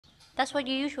That's what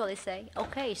you usually say.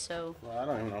 Okay, so. Well, I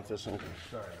don't even know if this thing.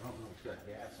 Sorry, I don't know if it's got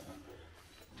gas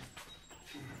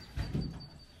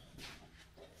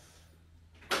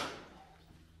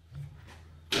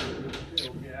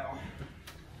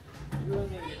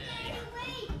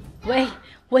in it.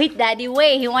 Wait, Daddy,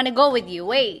 wait. He want to go with you.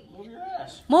 Wait. Move your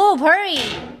ass. Move, hurry.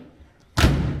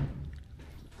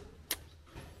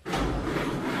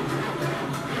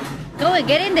 Go,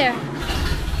 get in there.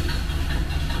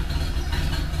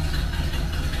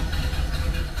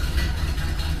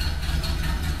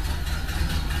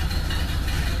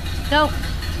 Go.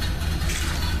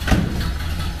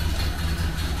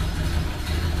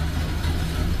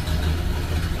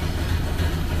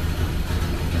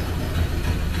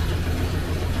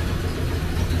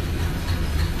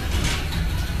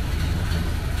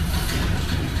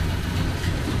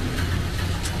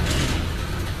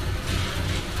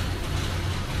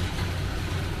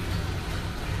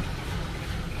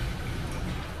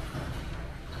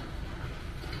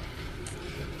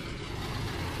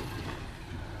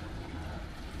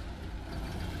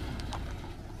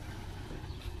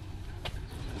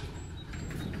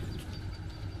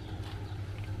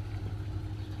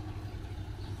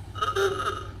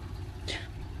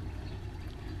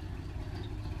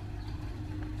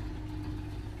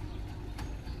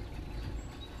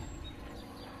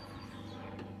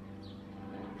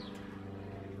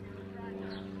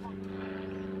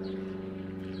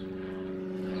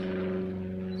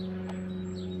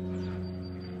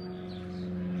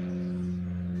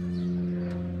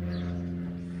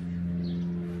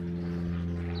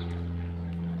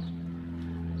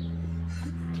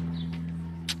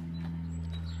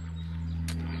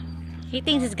 He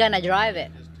thinks he's gonna drive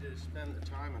it. Just spend the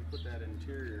time and put that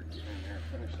interior in there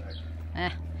and finish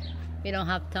that. We don't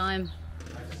have time.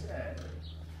 I said,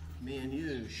 me and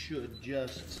you should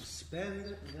just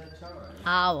spend the time.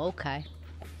 Oh, okay.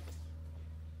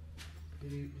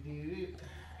 Do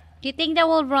you think that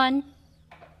will run?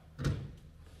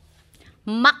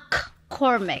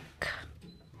 McCormick.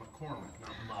 McCormick,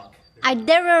 not Muck.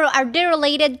 Are they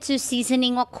related to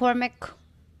seasoning McCormick?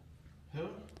 Who?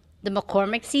 The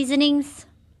McCormick seasonings?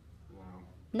 No.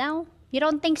 No? You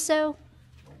don't think so?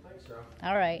 I don't think so.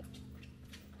 All right.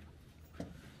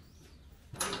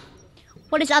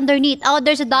 What is underneath? Oh,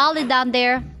 there's a dolly down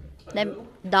there.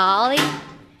 Dolly? What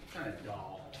kind of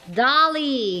doll?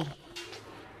 Dolly. I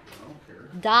don't care.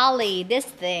 Dolly. This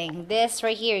thing. This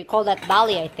right here. You call that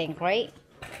dolly, I think, right?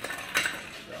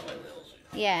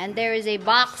 Yeah, and there is a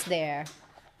box there.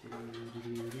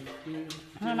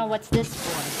 I don't know what's this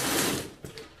for.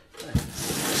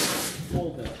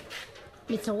 Mold it.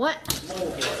 It's a what?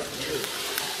 Mold it.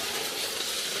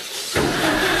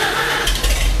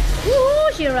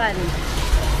 Woo, she run.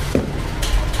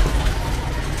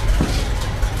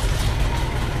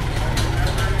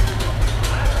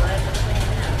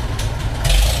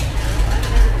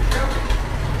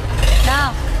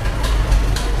 Now,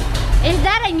 is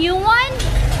that a new one?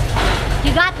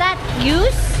 You got that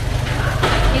used?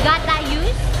 You got that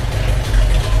used?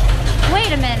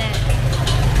 Wait a minute.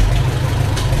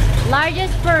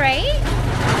 Largest parade?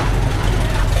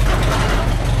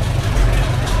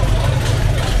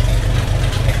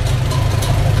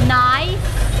 Nice.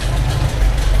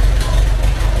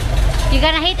 You're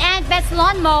gonna hate Aunt Beth's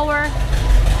lawnmower.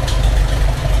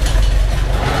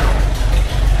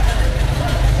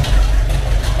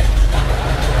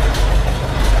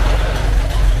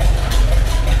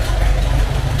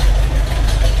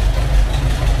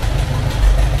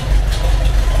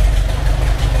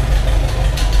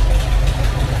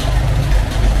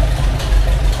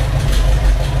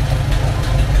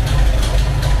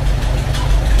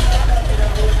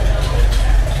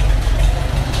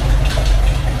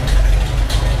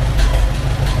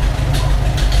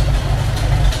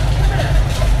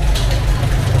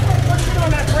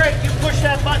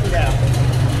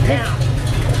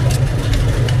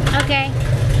 Okay.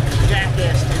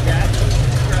 Jackass did that.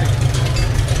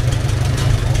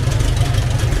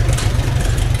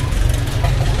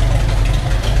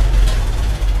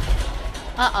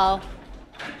 Uh-oh.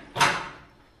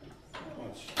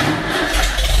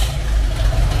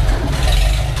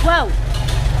 Whoa.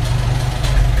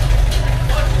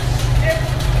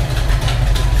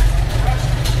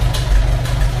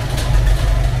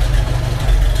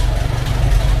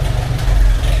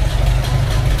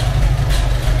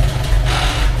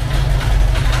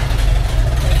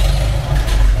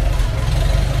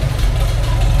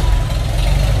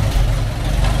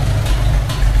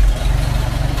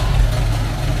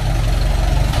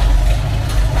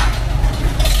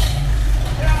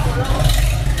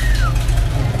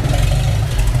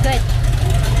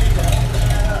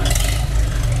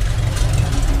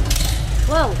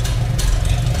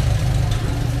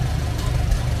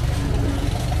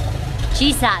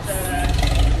 sus.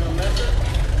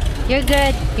 You're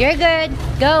good. You're good.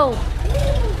 Go.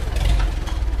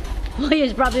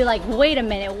 William's probably like, wait a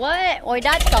minute, what? Where'd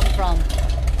that come from?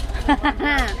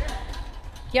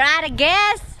 You're out of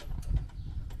gas?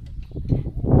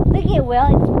 Look at Will,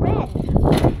 it's red.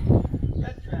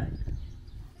 Red track.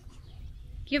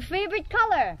 Your favorite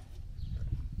color.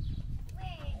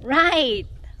 Right.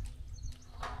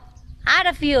 Out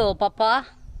of fuel, Papa.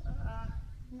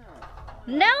 No.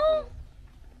 No?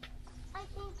 I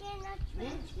think they're not It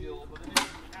needs fuel, but it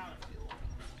isn't out of fuel.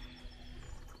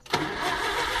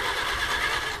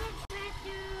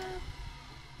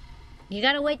 You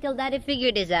gotta wait till Daddy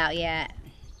figure this out yet.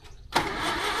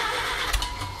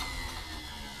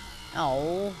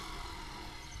 Oh.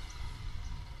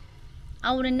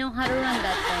 I wouldn't know how to run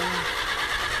that thing.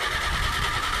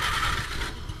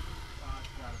 Oh,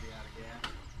 it's gotta be out of gas.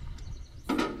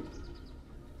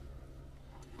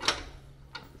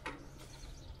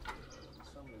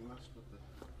 Somebody messed with the...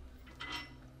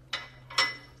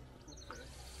 Okay.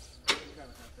 You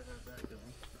gotta have to have that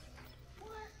going.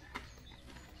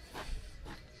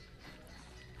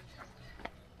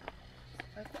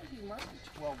 I think you might be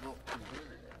 12 volt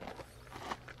converter now.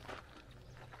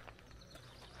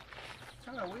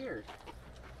 Kind of weird.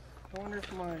 I wonder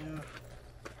if my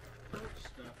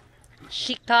stuff.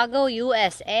 Chicago,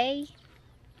 USA.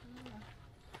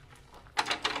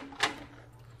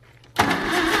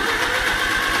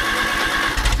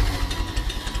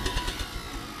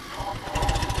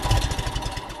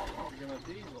 You're gonna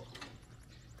diesel.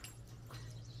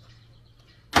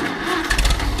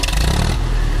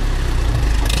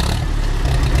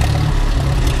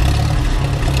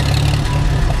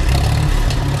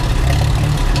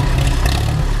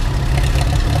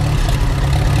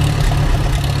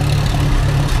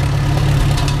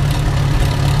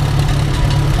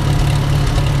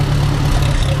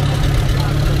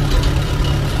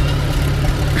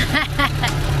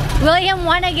 William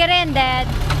wanna get in, Dad.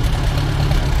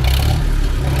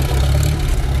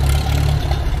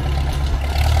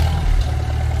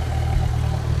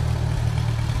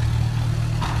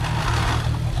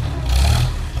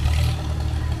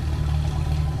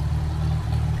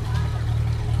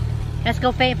 Let's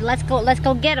go, Faith. Let's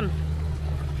go get him.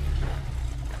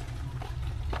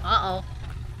 Uh-oh.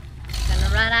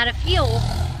 Gonna run out of fuel.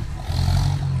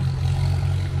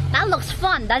 That looks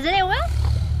fun, doesn't it, Will?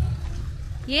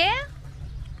 Yeah?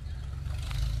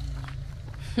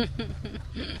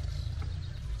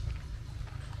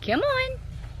 Come on.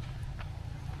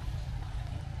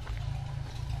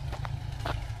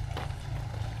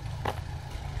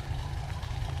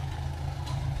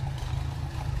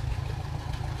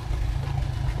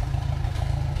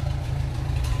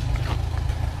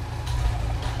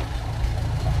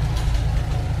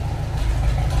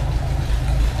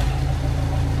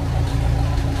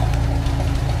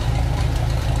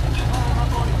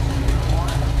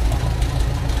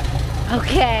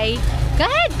 Okay. Go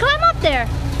ahead, climb up there.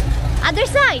 Other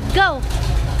side, go.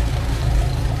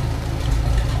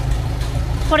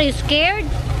 What, are you scared?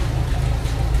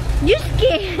 You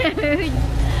scared?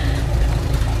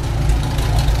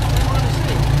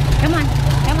 Come on,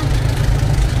 come on.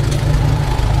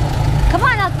 Come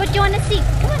on, I'll put you on the seat.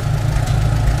 Come on.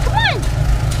 Come on.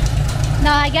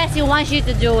 No, I guess he wants you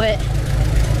to do it.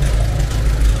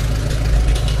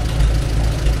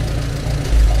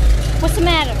 What's the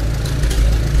matter?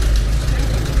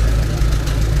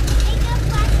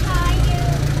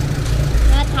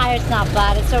 That tire's not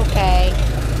bad, it's okay.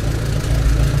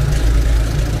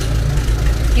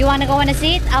 You want to go in a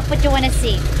seat? I'll put you in a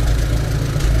seat.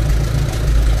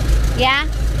 Yeah?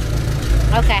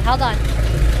 Okay, hold on.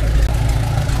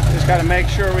 Just got to make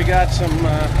sure we got some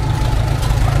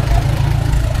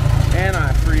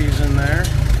antifreeze in there.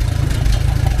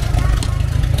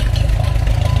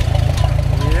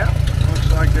 Yep,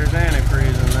 looks like there's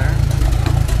antifreeze in there.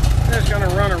 Just going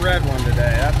to run a red one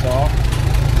today, that's all.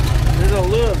 This is a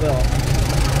Louisville.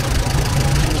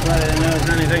 Anybody that knows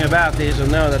anything about these will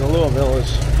know that a Louisville is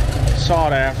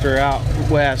sought after out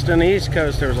west. On the East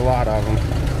Coast, there's a lot of them.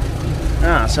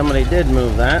 Ah, somebody did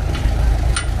move that.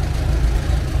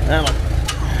 That'll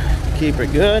keep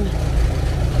it good.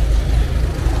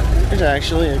 There's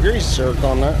actually a grease soak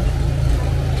on that.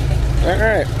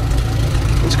 Alright,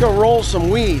 let's go roll some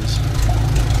weeds.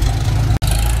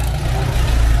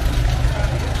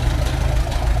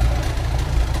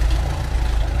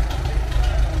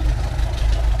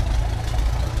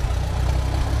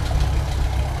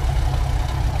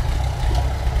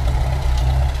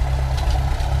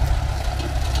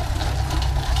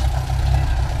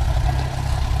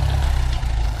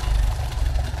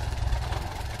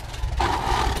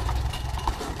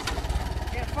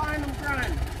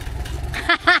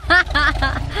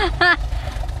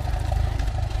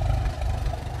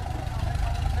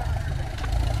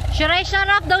 Should I shut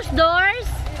off those doors?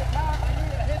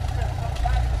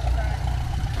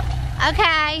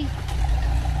 Okay.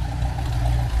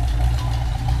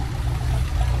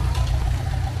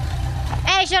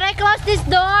 Hey, should I close this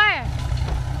door?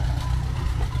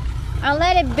 Or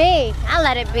let it be? I'll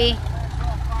let it be.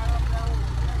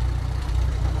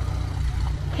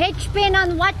 Hitch pin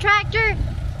on what tractor?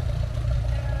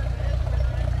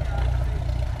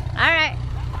 Alright.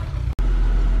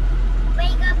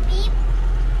 Wake up, beep.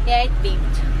 Yeah, it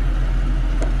beeped.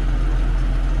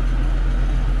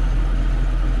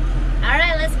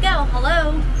 Alright, let's go.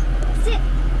 Hello. Sit.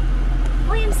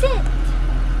 William, sit.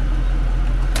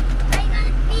 I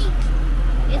gotta pee.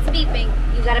 It's beeping.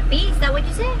 You gotta pee? Is that what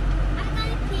you said? I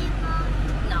gotta pee, Mom.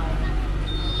 No. I gotta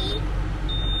pee.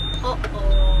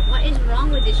 Uh-oh. What is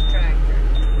wrong with this tractor?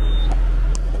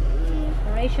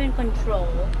 Operation control.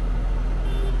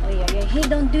 Oh, yeah. Hey,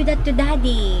 don't do that to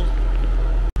Daddy.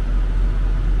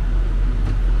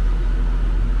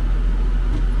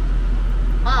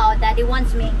 Oh, Daddy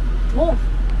wants me. Move.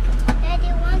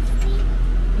 Daddy wants me.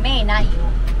 Me, not you.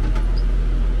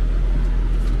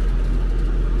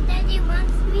 Daddy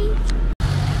wants me.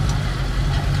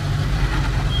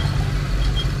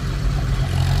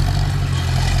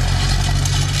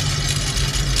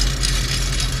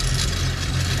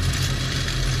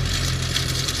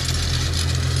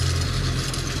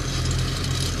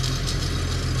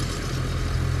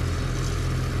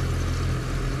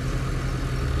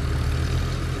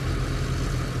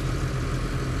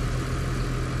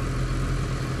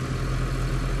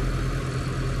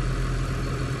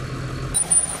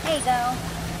 There you go. 1,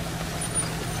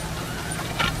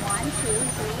 2,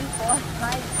 3, 4,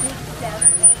 5, 6,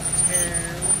 7, 8.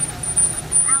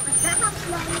 Ow, it's not how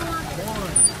slow you want it. 1,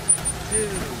 2,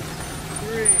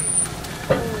 3,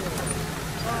 4,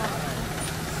 5,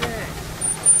 6,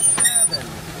 7.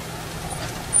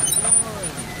 1,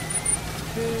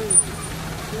 2,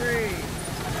 3,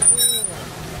 4,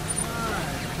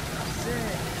 5, 6,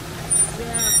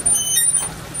 7.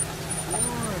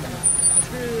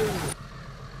 1, 2.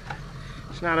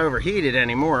 It's not overheated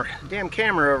anymore. The damn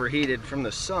camera overheated from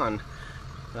the sun.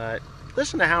 But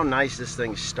listen to how nice this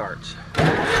thing starts.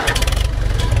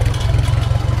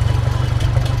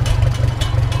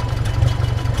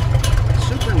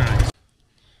 Super nice.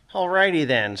 Alrighty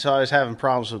then, so I was having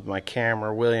problems with my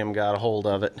camera. William got a hold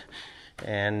of it,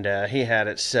 and he had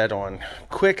it set on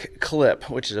quick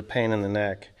clip, which is a pain in the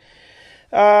neck.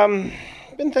 Been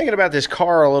thinking about this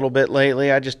car a little bit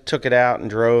lately. I just took it out and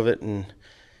drove it, and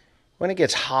when it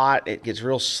gets hot, it gets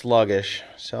real sluggish.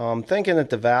 So I'm thinking that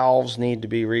the valves need to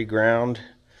be reground.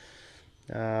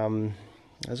 I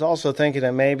was also thinking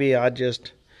that maybe I'd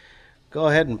just go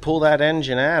ahead and pull that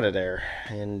engine out of there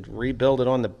and rebuild it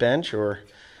on the bench, or,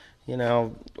 you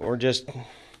know, or just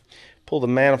pull the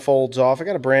manifolds off. I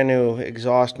got a brand new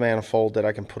exhaust manifold that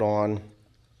I can put on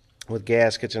with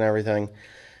gaskets and everything.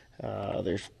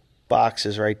 There's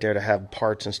boxes right there to have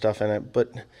parts and stuff in it,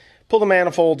 but pull the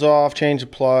manifolds off, change the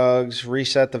plugs,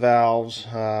 reset the valves,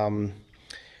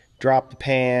 drop the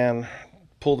pan,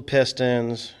 pull the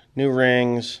pistons, new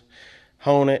rings,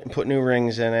 hone it and put new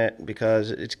rings in it, because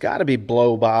it's got to be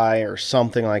blow by or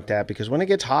something like that, because when it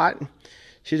gets hot,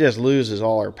 she just loses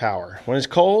all her power. When it's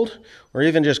cold, or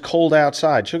even just cold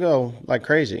outside, she'll go like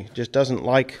crazy. Just doesn't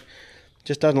like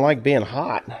being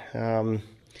hot.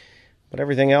 But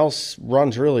everything else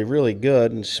runs really, really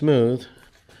good and smooth.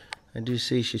 I do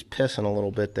see she's pissing a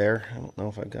little bit there. I don't know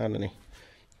if I got any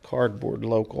cardboard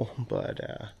local, but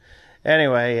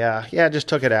anyway, yeah, just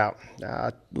took it out.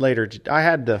 Later, I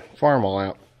had the Farmall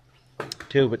out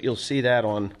too, but you'll see that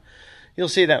on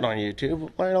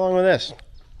YouTube right along with this.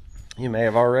 You may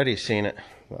have already seen it,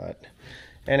 but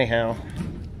anyhow,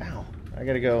 ow, I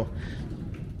gotta go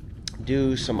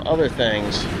do some other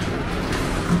things.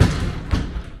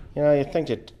 You know, you'd think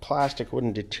that plastic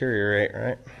wouldn't deteriorate,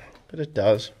 right? But it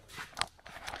does.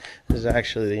 This is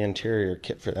actually the interior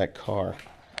kit for that car.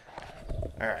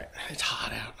 Alright, it's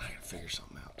hot out. I gotta figure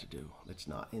something out to do that's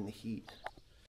not in the heat.